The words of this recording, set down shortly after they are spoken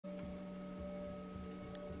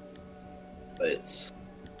fights.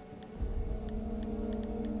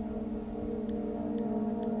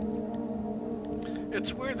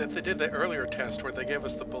 It's weird that they did the earlier test where they gave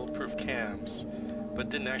us the bulletproof cams, but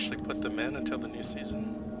didn't actually put them in until the new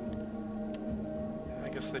season. I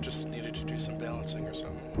guess they just needed to do some balancing or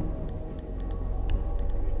something.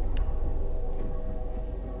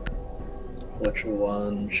 Which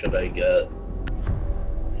one should I get?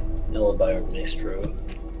 Alibi or Maestro?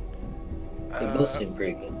 They both seem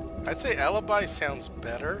pretty good. I'd say Alibi sounds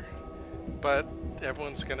better, but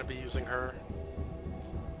everyone's going to be using her.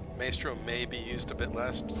 Maestro may be used a bit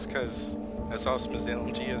less, just because, as awesome as the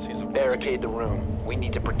LMG is, he's a barricade the room. We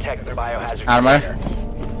need to protect the biohazard Armor. container.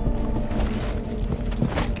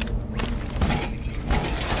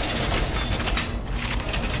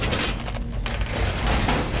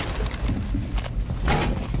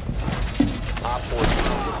 Op 4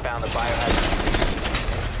 has found the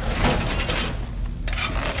biohazard.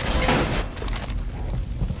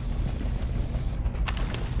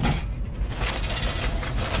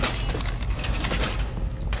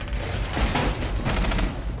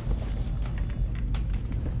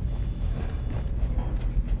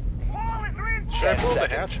 Should I blow the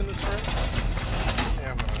hatch in this room?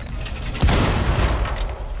 Yeah, I'm not.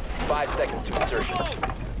 5 seconds to insertion.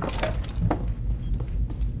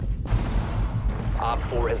 Op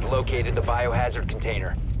 4 has located the biohazard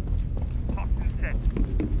container.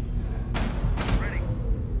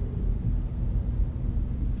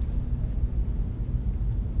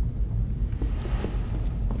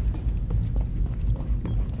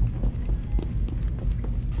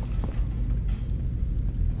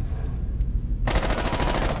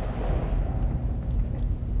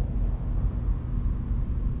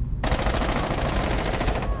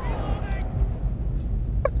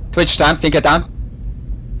 Twitch down, finger down.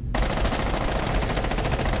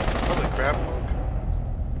 Holy crap, Poke.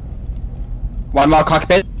 One more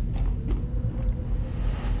cockpit.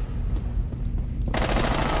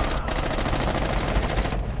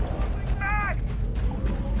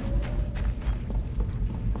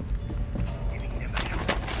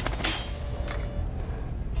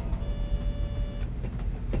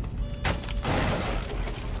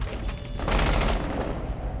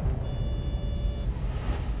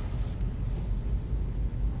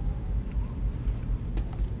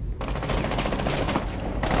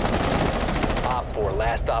 Op 4,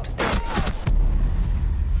 last stop standing.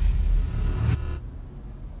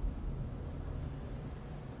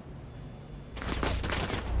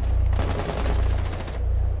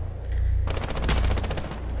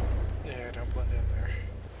 Yeah, don't blend in there.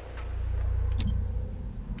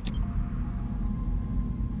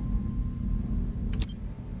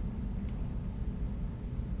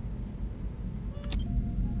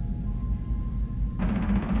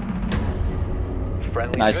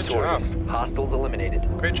 Friendly Nice. victorious. Hostiles eliminated.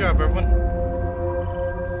 Great job, everyone.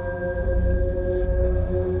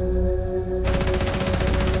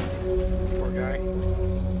 Poor guy.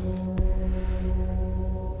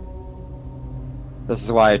 This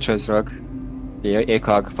is why I chose Rogue, the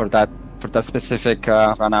ACOG for that specific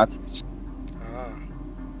run out. Ah.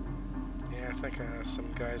 Yeah, I think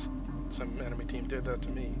some enemy team did that to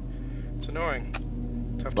me. It's annoying.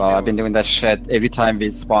 Tough to Well, deal I've been with. doing that shit every time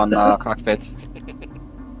we spawn cockpit.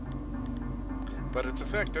 But it's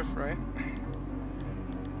effective, right?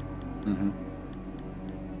 Mm-hmm.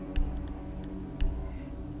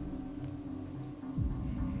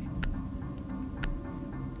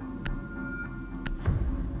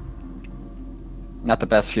 Not the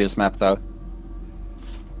best fuse map though.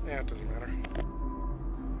 Yeah, it doesn't matter.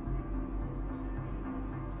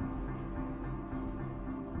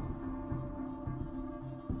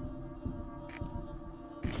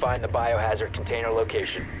 Find the biohazard container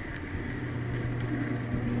location.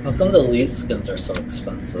 How come the lead skins are so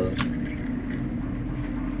expensive?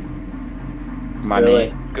 Money. They're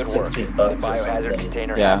like Good work. 16 The bucks or biohazard something.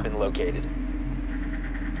 container Yeah. has been located.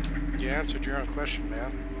 You answered your own question,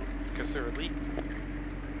 man. Because they're elite.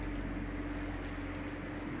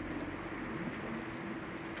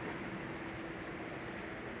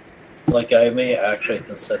 Like, I may actually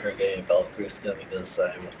consider getting a Valkyrie skin because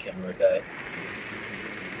I'm a Chimera guy.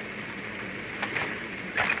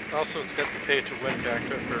 Also, it's got the pay to win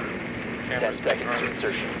factor for cameras 10 being seconds harder to to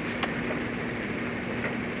see. insertion.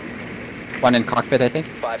 One in cockpit, I think.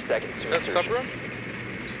 5 seconds Is to that insertion. subroom?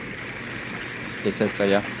 They said so,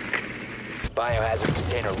 yeah. Biohazard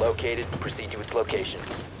container located. Proceed to its location.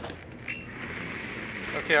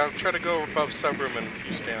 Okay, I'll try to go above subroom and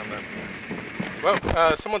fuse down then. Well,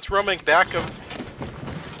 someone's roaming back of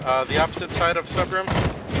the opposite side of subroom.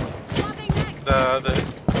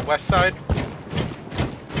 The west side.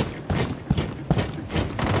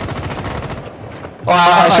 Oh,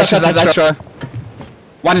 I shot that sure.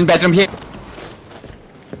 One in bedroom here.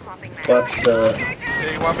 Watch the.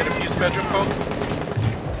 Yeah, you want me to fuse bedroom, Pope?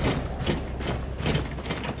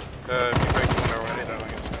 If you break one already, then I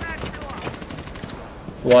guess.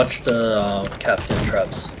 Watch the captain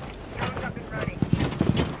traps.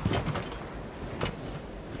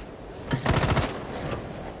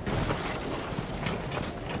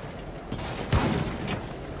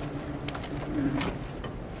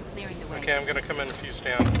 Okay, I'm gonna come in and fuse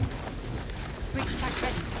down. Breach check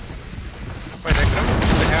ready. Wait, I can only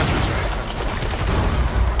fuse the hazards,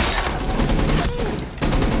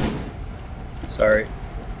 right? Sorry.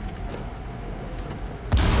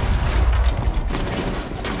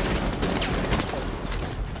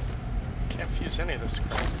 Can't fuse any of this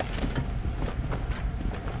crap.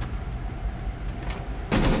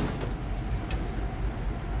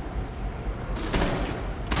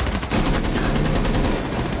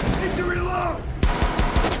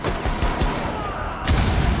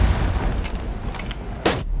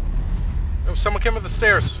 Oh, someone came up the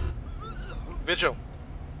stairs. Vigil.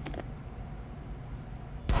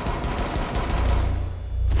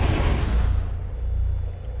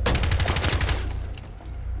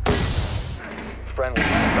 Friendly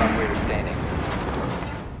last operator standing.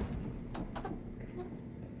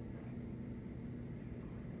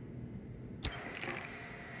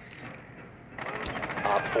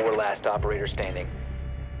 Op 4 last operator standing.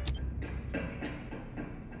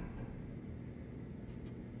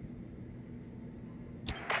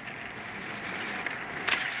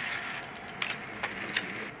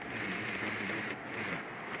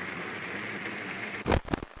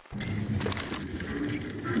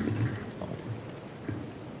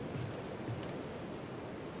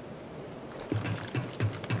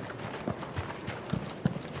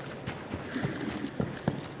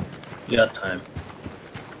 You got time.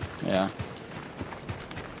 Yeah.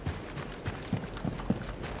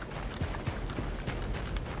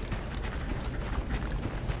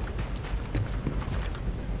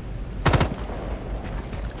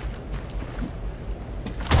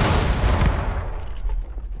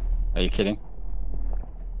 Are you kidding?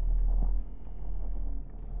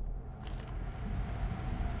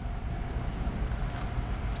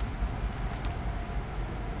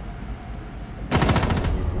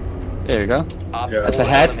 There you go. Op Yeah. That's 4 a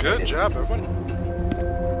head. eliminated. Good job, everyone.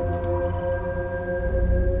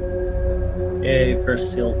 Yay,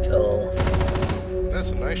 first seal kill. That's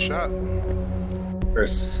a nice shot.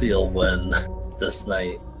 First seal win this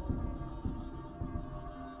night.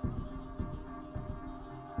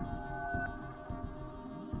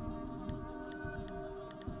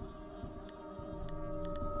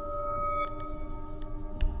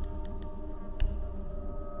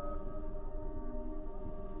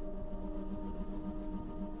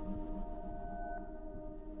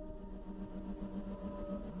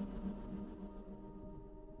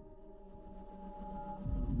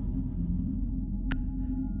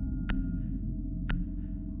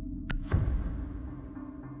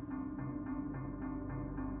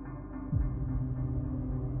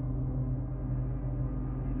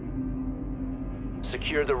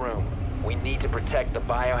 Secure the room. We need to protect the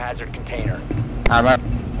biohazard container. Armor.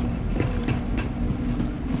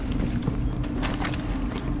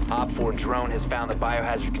 Op 4 drone has found the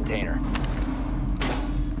biohazard container.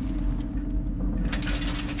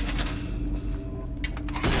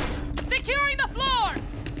 Securing the floor!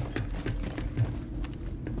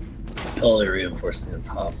 Totally reinforcing on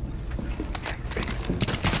top.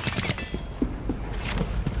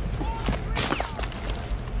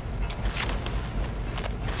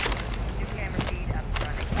 New camera feed up and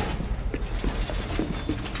running.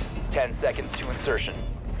 10 seconds to insertion.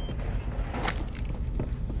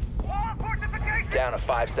 Down to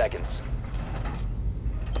 5 seconds.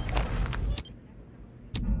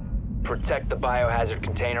 Protect the biohazard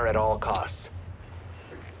container at all costs.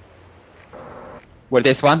 With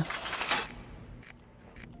this one?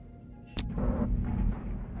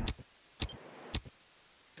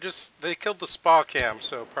 They killed the spa cam,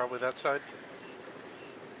 so probably that side.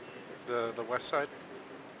 The west side.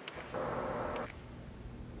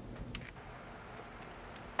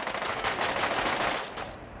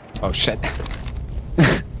 Oh shit.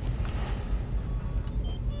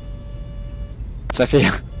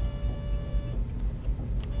 Sophia.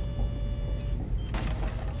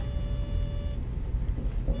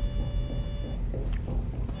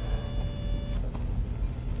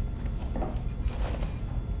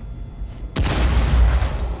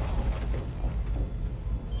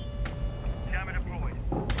 Camera deployed.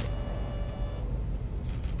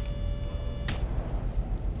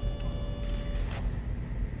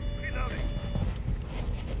 Reloading.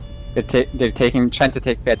 They're trying to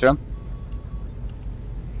take bedroom.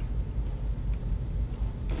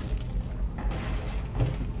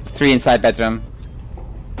 Three inside bedroom.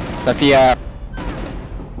 Sophia,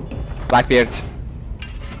 Blackbeard,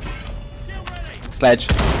 Sledge.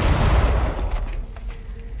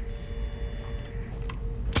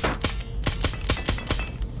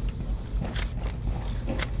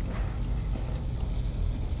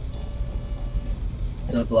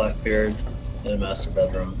 In a Blackbeard, in a master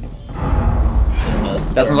bedroom.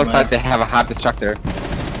 Doesn't look like they have a hard destructor.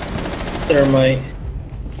 Thermite.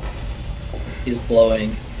 He's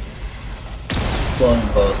blowing. Blowing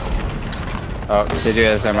both. Oh, they do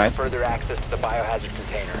have thermite. Further access to the biohazard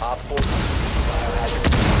container. Op 4 biohazard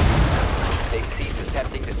container. They've ceased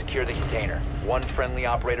attempting to secure the container. One friendly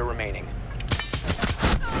operator remaining.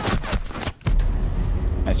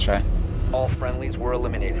 Nice try. All friendlies were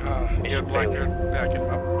eliminated. You had Mission Blackbeard failure. back him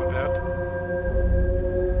up, my bad.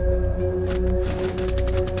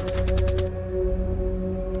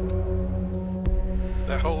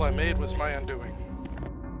 That hole I made was my undoing.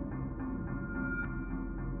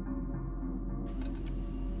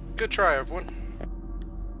 Good try, everyone.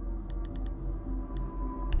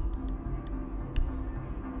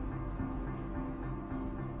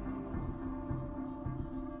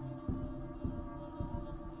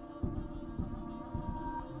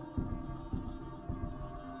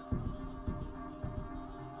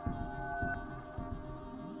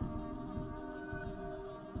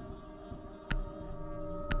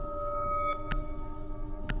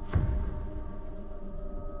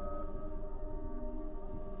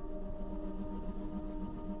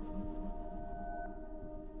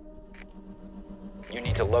 You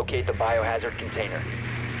need to locate the biohazard container.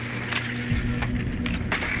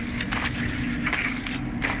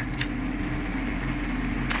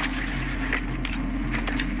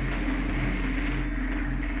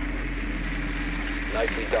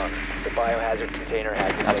 Nicely done. The biohazard container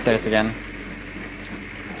has been Upstairs located. again.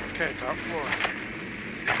 Okay, top floor.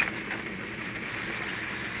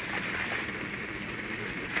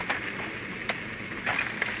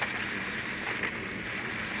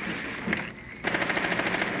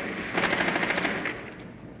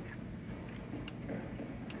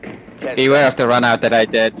 Beware of the run out that I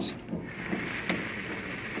did.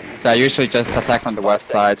 So I usually just attack from the west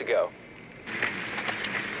side. To go.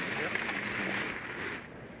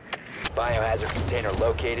 Biohazard container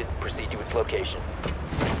located. Proceed to its location.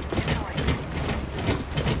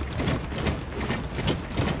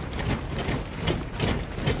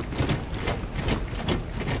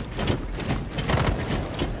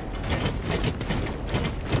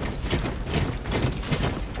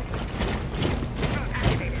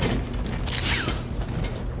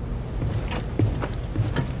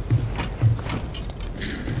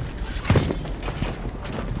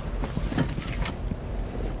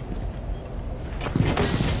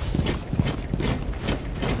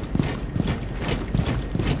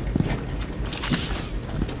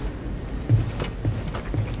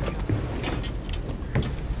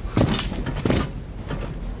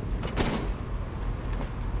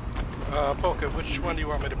 Polka, which one do you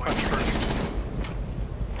want me to punch first?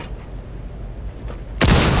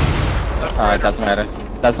 Left, right, It doesn't matter.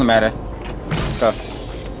 Doesn't matter. Go.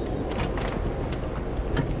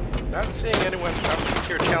 Not seeing anyone out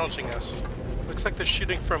here challenging us. Looks like they're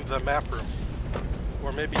shooting from the map room.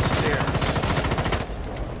 Or maybe stairs.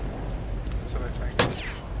 That's what I think.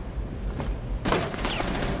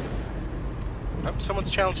 Oh, someone's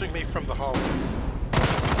challenging me from the hallway.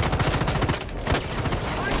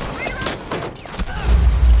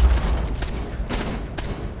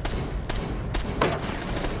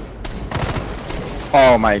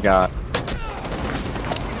 Oh my god.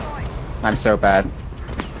 I'm so bad.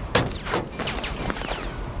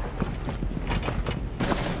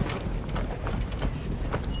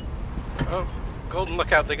 Oh, golden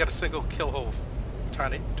lookout, they got a single kill hole.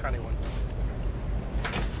 Tiny one.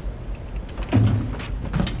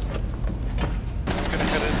 Gonna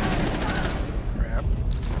hit it. Grab.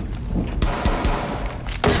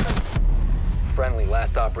 Friendly,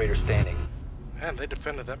 last operator standing. Man, they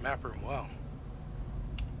defended that map room well.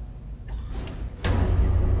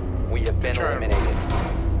 We have been Try. eliminated.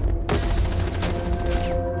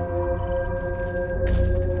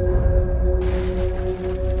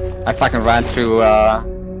 I fucking ran through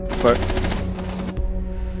for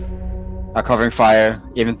a covering fire,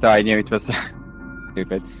 even though I knew it was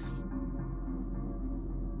stupid.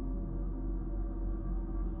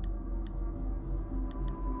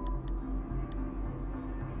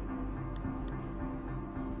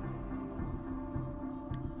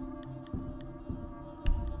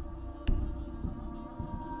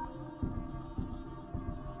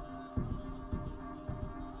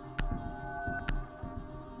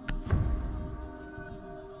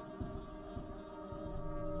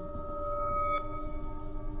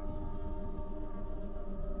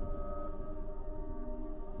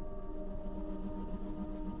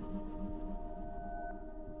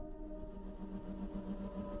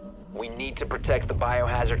 We need to protect the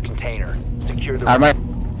biohazard container. Secure the Armor.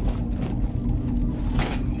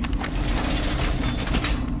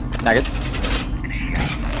 Target.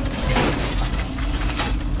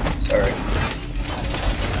 Sorry.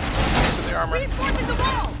 Next to the armor. Reinforcing the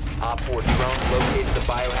wall! Op 4 drone located the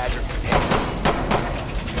biohazard container.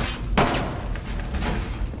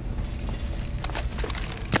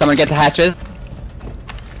 Someone get the hatches.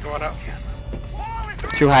 Going up.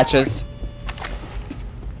 2 hatches.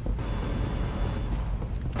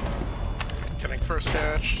 Getting first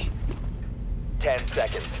hatch. 10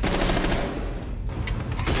 seconds.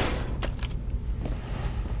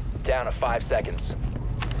 Down to 5 seconds.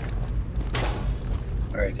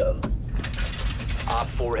 Alright, got it. Op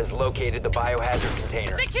 4 has located the biohazard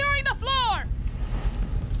container. Securing the floor!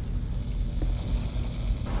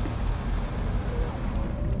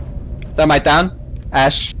 Thermite down.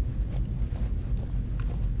 Ash.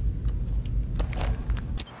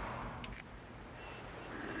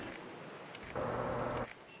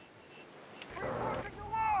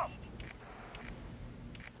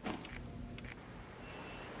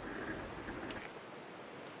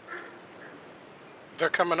 They're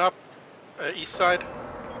coming up. East side.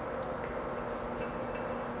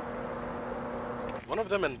 One of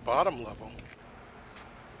them in bottom level.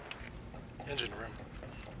 Engine room.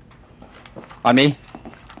 On me.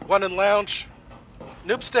 One in lounge.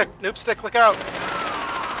 Noob stick, look out.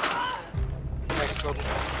 Thanks, Golden.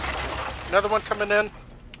 Another one coming in.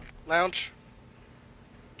 Lounge.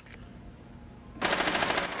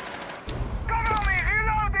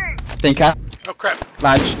 Think up. Oh crap.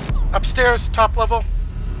 Launch. Upstairs, top level.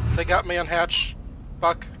 They got me on hatch.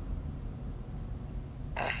 Buck.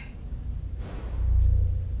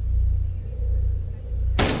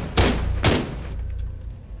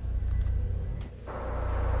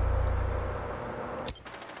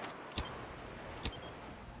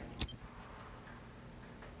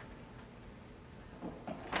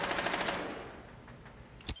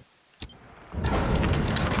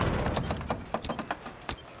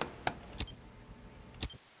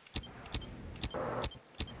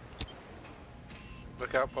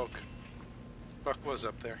 Look out, Poke. Buck was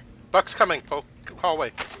up there. Buck's coming, Poke.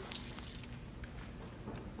 Hallway.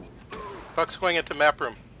 Buck's going into map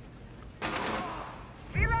room.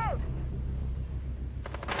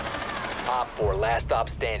 Op 4, last stop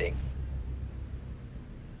standing.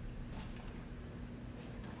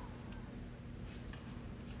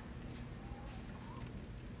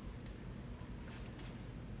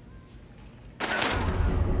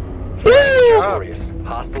 Glorious.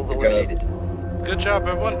 Hostiles eliminated. Good job,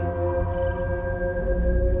 everyone.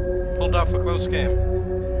 Pulled off a close game.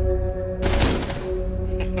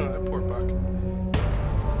 That poor Buck.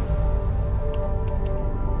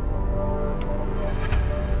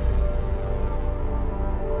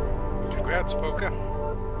 Congrats, Poka.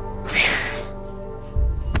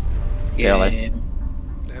 Game.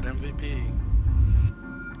 That MVP.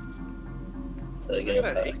 Did I Look get at it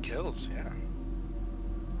that, back? 8 kills, yeah.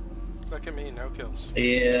 Look at me, no kills.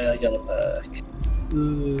 Yeah, I got it back.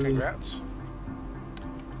 Ooh. Congrats.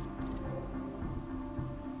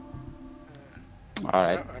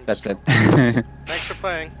 Alright, No, I'm that's just- it. Thanks for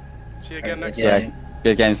playing. See you again next Yeah. time.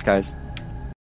 Good games, guys.